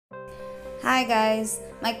Hi guys,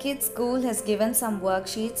 my kid's school has given some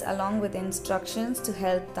worksheets along with instructions to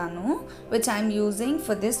help Tanu, which I'm using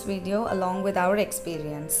for this video along with our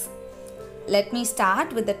experience. Let me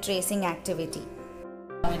start with the tracing activity.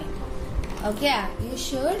 Okay, you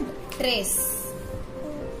should trace.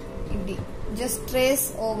 Just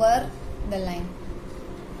trace over the line.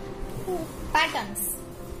 Patterns.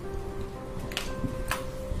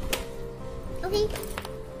 Okay.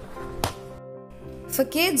 For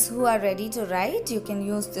kids who are ready to write, you can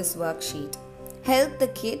use this worksheet. Help the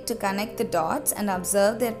kid to connect the dots and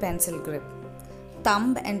observe their pencil grip.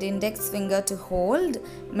 Thumb and index finger to hold,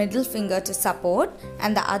 middle finger to support,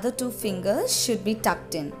 and the other two fingers should be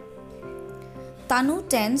tucked in. Tanu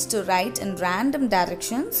tends to write in random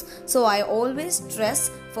directions, so I always stress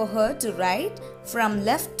for her to write from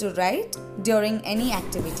left to right during any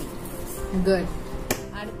activity. Good.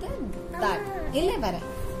 That.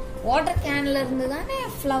 Water can irundhu thane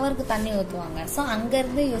flower ku thanni oothuvanga, so anga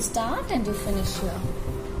irundhu you start and you finish here.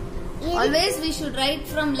 Always we should write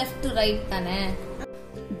from left to right thane.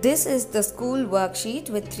 This is the school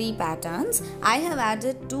worksheet with 3 patterns. I have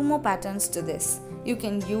added 2 more patterns to this. You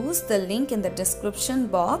can use the link in the description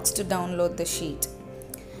box to download the sheet.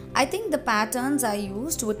 I think the patterns I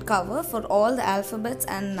used would cover for all the alphabets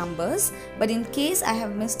and numbers, but in case I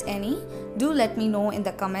have missed any, do let me know in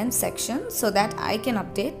the comments section so that I can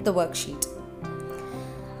update the worksheet.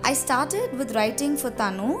 I started with writing for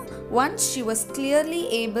Tanu once she was clearly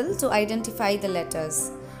able to identify the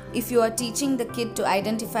letters. If you are teaching the kid to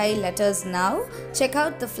identify letters now, check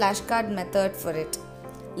out the flashcard method for it.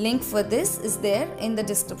 Link for this is there in the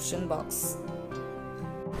description box.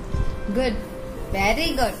 Good. Very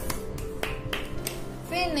good.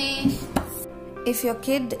 Finish. If your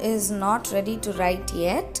kid is not ready to write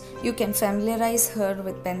yet, you can familiarize her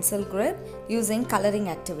with pencil grip using coloring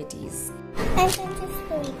activities. I can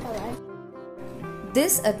just color.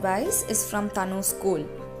 This advice is from Tanu's school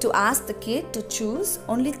to ask the kid to choose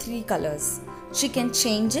only 3 colors. She can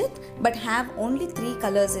change it but have only 3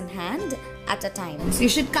 colors in hand at a time. So you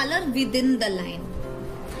should color within the line.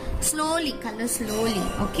 Slowly, color slowly.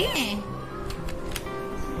 Okay?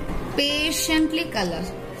 Patiently color.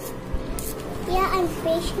 Yeah, I'm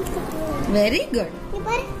patient to do. Very good.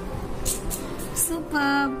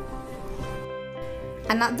 Superb.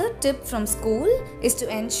 Another tip from school is to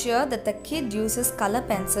ensure that the kid uses color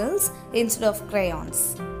pencils instead of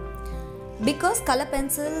crayons. Because color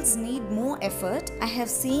pencils need more effort, I have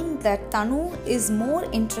seen that Tanu is more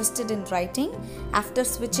interested in writing after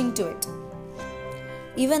switching to it.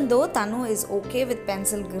 Even though Tanu is okay with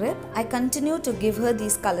pencil grip, I continue to give her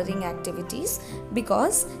these coloring activities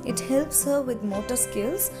because it helps her with motor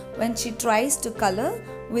skills when she tries to color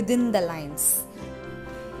within the lines.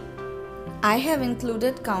 I have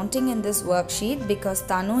included counting in this worksheet because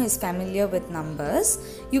Tanu is familiar with numbers.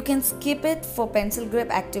 You can skip it for pencil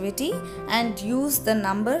grip activity and use the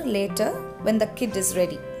number later when the kid is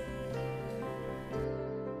ready.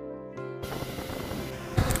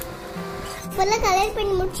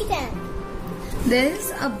 There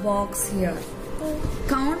is a box here.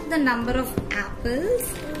 Count the number of apples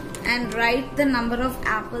and write the number of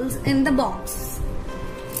apples in the box.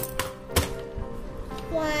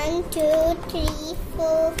 1, 2, 3,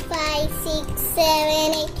 4, 5, 6, 7,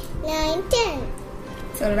 8, 9, 10.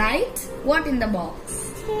 So write what in the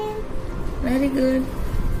box? 10. Very good.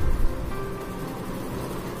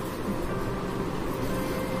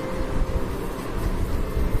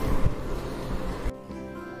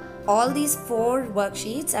 All these 4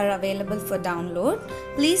 worksheets are available for download.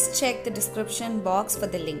 Please check the description box for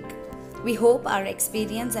the link. We hope our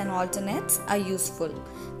experience and alternates are useful.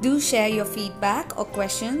 Do share your feedback or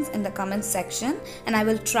questions in the comments section and I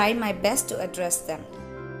will try my best to address them.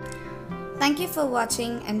 Thank you for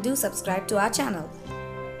watching and do subscribe to our channel.